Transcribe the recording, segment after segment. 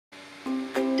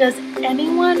Does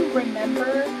anyone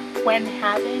remember when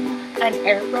having an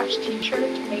airbrush t-shirt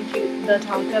made you the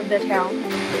talk of the town?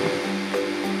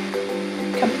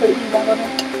 Completely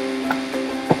relevant.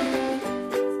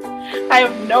 I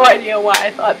have no idea why I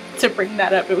thought to bring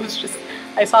that up. It was just,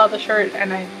 I saw the shirt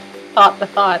and I thought the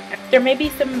thought. There may be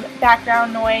some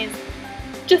background noise.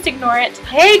 Just ignore it.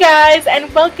 Hey guys,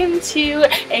 and welcome to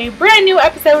a brand new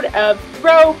episode of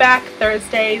Throwback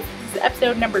Thursdays. This is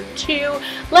episode number 2.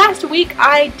 Last week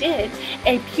I did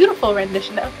a beautiful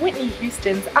rendition of Whitney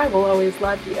Houston's I Will Always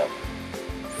Love You.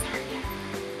 Sorry.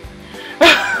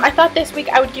 I thought this week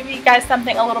I would give you guys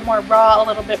something a little more raw, a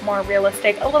little bit more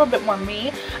realistic, a little bit more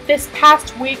me. This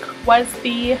past week was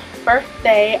the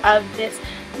birthday of this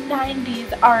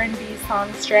 90s R&B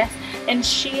songstress, and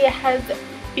she has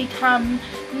become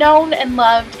known and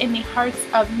loved in the hearts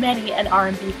of many an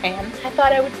R&B fan. I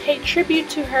thought I would pay tribute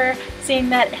to her, seeing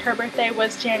that her birthday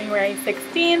was January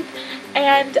 16th,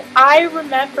 and I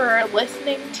remember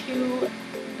listening to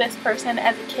this person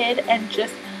as a kid and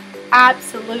just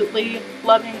absolutely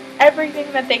loving everything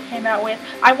that they came out with.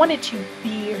 I wanted to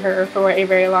be her for a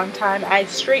very long time. I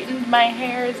straightened my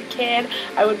hair as a kid.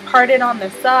 I would part it on the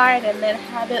side and then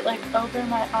have it like over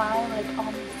my eye, like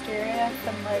all mysterious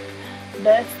and like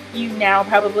this. You now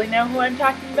probably know who I'm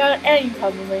talking about, and you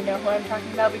probably know who I'm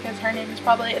talking about because her name is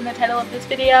probably in the title of this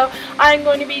video. I'm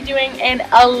going to be doing an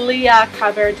Aaliyah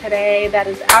cover today that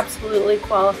is absolutely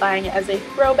qualifying as a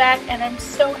throwback, and I'm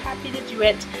so happy to do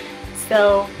it.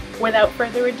 So without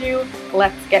further ado,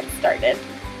 let's get started.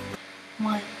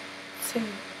 1, 2,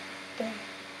 3,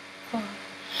 4.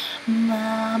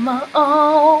 Mama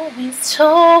always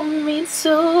told me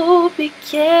to be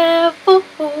careful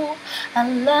who I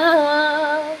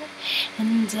love,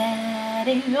 and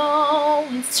Daddy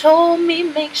always told me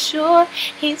make sure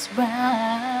he's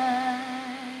right.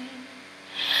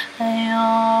 I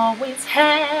always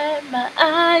had my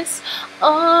eyes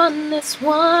on this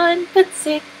one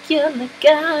particular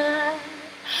guy.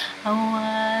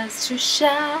 I was too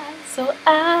shy, so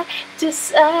I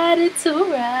decided to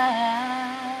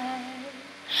write.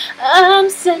 I'm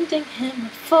sending him a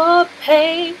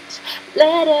 4-page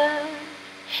letter,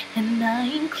 and I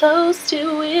enclosed it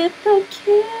with a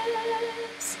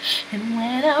kiss. And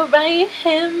when I write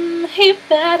him, he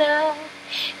better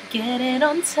get it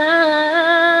on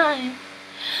time.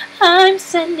 I'm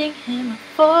sending him a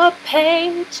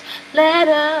 4-page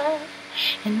letter,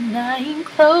 and I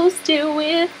enclosed it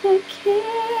with a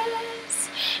kiss.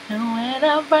 And when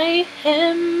I write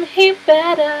him, he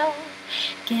better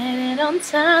get it on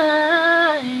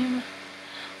time.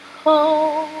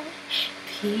 Oh,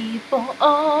 people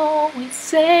always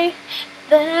say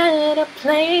that I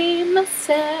play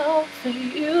myself for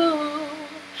you.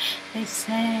 They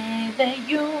say that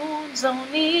you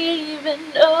don't even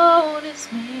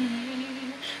notice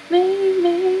me. Me.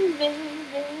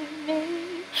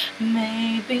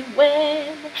 Maybe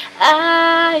when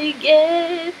I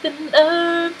get the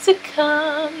nerve to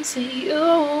come to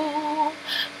you,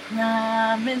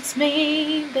 promise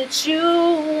me that you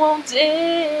won't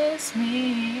diss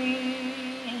me.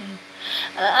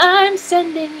 I'm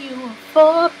sending you a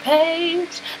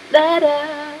 4-page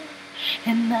letter,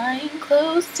 and I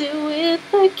enclosed it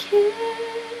with a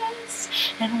kiss.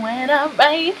 And when I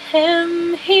write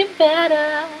him, he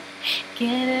better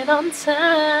get it on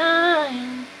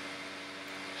time.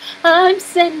 I'm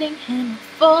sending him a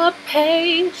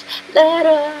 4-page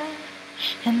letter,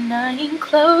 and I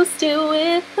enclosed it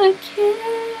with a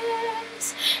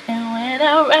kiss. And when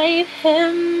I write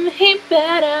him, he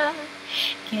better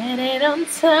get it on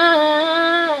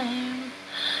time.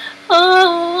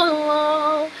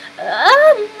 Oh,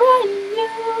 I'm writing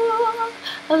you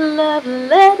a love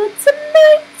letter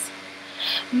tonight.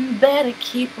 Better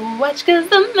keep a watch, 'cause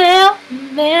the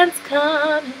mailman's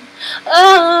coming.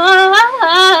 Oh,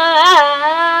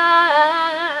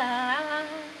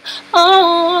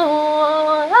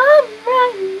 I'm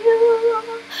writing you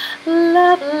a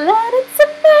love letter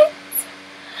tonight.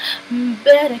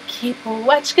 Better keep a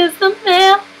watch, 'cause the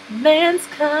mailman's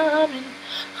coming.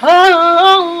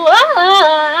 Oh,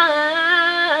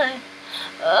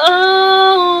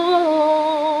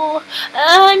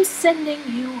 I'm sending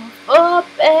you a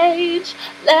 4-page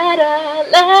letter,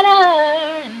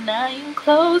 and I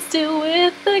enclosed it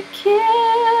with a kiss.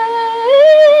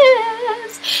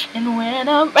 And when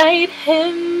I write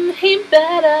him, he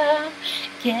better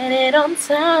get it on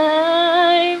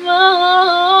time.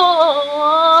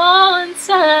 On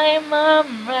time.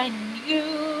 I'm writing you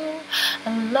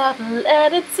a love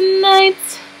letter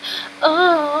tonight.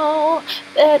 Oh,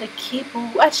 better keep a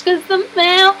watch, 'cause the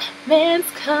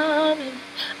mailman's coming.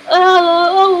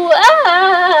 Oh,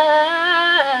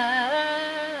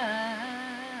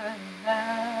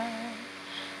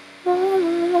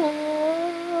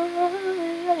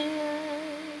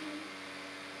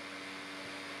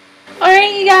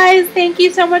 thank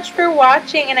you so much for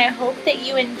watching, and I hope that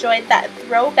you enjoyed that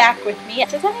throwback with me.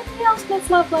 Does anybody else miss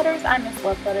Love Letters? I miss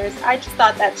Love Letters. I just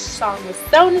thought that song was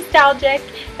so nostalgic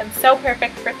and so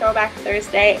perfect for Throwback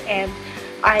Thursday, and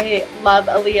I love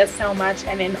Aaliyah so much,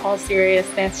 and in all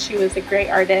seriousness, she was a great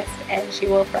artist and she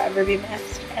will forever be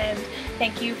missed. And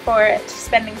thank you for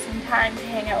spending some time to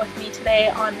hang out with me today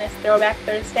on this Throwback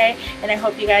Thursday, and I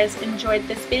hope you guys enjoyed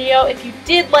this video. If you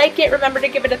did like it, remember to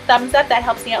give it a thumbs up. That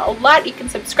helps me out a lot. You can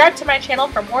subscribe to my channel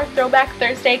for more Throwback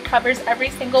Thursday covers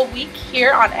every single week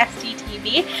here on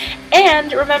SDTV,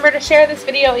 and remember to share this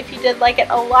video if you did like it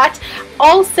a lot.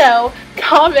 Also,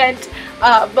 comment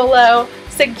below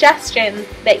suggestions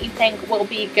that you think will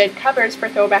be good covers for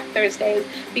Throwback Thursdays,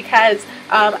 because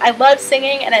I love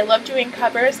singing and I love doing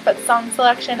covers, but song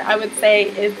selection, I would say,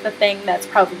 is the thing that's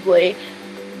probably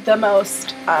the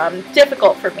most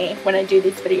difficult for me when I do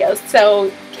these videos. So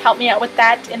help me out with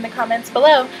that in the comments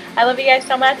below. I love you guys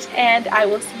so much, and I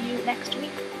will see you next week.